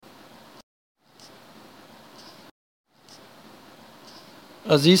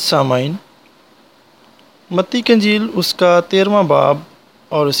عزیز سامعین، متی کی انجیل اس کا 13واں باب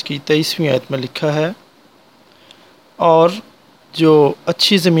اور اس کی 23ویں آیت میں لکھا ہے، اور جو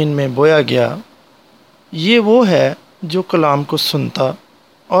اچھی زمین میں بویا گیا یہ وہ ہے جو کلام کو سنتا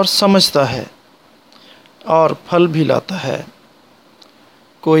اور سمجھتا ہے اور پھل بھی لاتا ہے،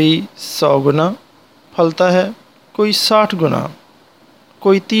 کوئی 100 گنا پھلتا ہے، کوئی 60 گنا،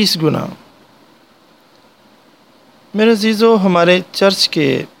 کوئی 30 گنا۔ میرے عزیزو، ہمارے چرچ کے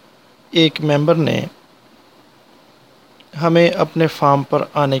ایک ممبر نے ہمیں اپنے فارم پر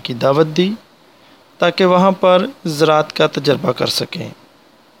آنے کی دعوت دی تاکہ وہاں پر زراعت کا تجربہ کر سکیں۔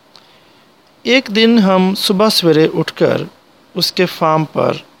 ایک دن ہم صبح سویرے اٹھ کر اس کے فارم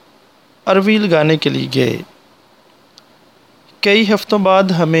پر اروی لگانے کے لیے گئے۔ کئی ہفتوں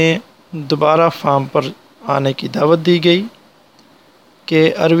بعد ہمیں دوبارہ فارم پر آنے کی دعوت دی گئی کہ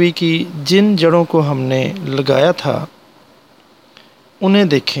اروی کی جن جڑوں کو ہم نے لگایا تھا انہیں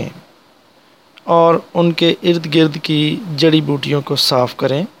دیکھیں اور ان کے ارد گرد کی جڑی بوٹیوں کو صاف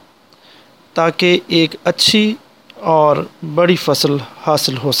کریں تاکہ ایک اچھی اور بڑی فصل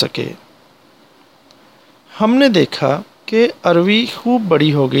حاصل ہو سکے۔ ہم نے دیکھا کہ اروی خوب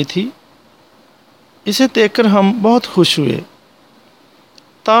بڑی ہو گئی تھی۔ اسے دیکھ کر ہم بہت خوش ہوئے،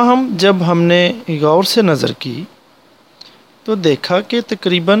 تاہم جب ہم نے غور سے نظر کی تو دیکھا کہ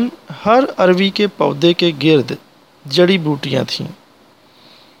تقریباً ہر اروی کے پودے کے گرد جڑی بوٹیاں تھیں،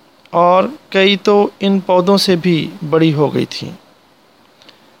 اور کئی تو ان پودوں سے بھی بڑی ہو گئی تھیں۔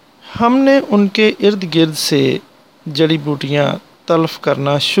 ہم نے ان کے ارد گرد سے جڑی بوٹیاں تلف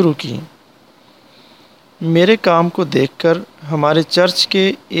کرنا شروع کیں۔ میرے کام کو دیکھ کر ہمارے چرچ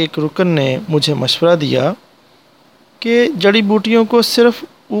کے ایک رکن نے مجھے مشورہ دیا کہ جڑی بوٹیوں کو صرف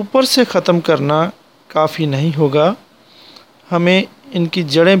اوپر سے ختم کرنا کافی نہیں ہوگا، ہمیں ان کی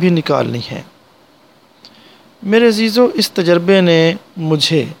جڑیں بھی نکالنی ہیں۔ میرے عزیزو، اس تجربے نے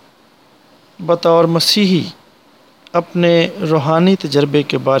مجھے بطور مسیحی اپنے روحانی تجربے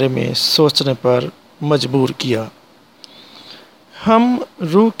کے بارے میں سوچنے پر مجبور کیا۔ ہم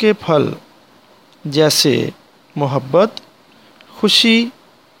روح کے پھل جیسے محبت، خوشی،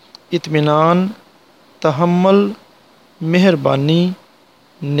 اطمینان، تحمل، مہربانی،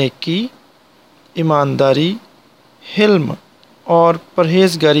 نیکی، ایمانداری، حلم اور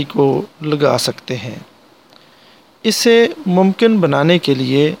پرہیزگاری کو لگا سکتے ہیں۔ اسے ممکن بنانے کے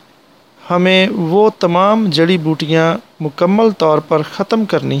لیے ہمیں وہ تمام جڑی بوٹیاں مکمل طور پر ختم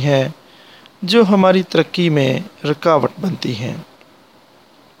کرنی ہیں جو ہماری ترقی میں رکاوٹ بنتی ہیں۔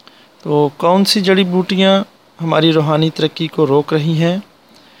 تو کون سی جڑی بوٹیاں ہماری روحانی ترقی کو روک رہی ہیں؟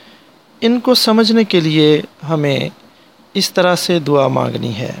 ان کو سمجھنے کے لیے ہمیں اس طرح سے دعا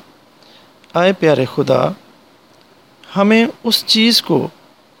مانگنی ہے: اے پیارے خدا، ہمیں اس چیز کو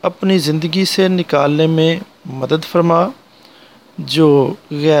اپنی زندگی سے نکالنے میں مدد فرما جو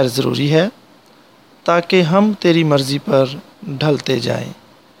غیر ضروری ہے، تاکہ ہم تیری مرضی پر ڈھلتے جائیں۔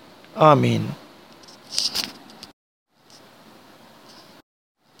 آمین۔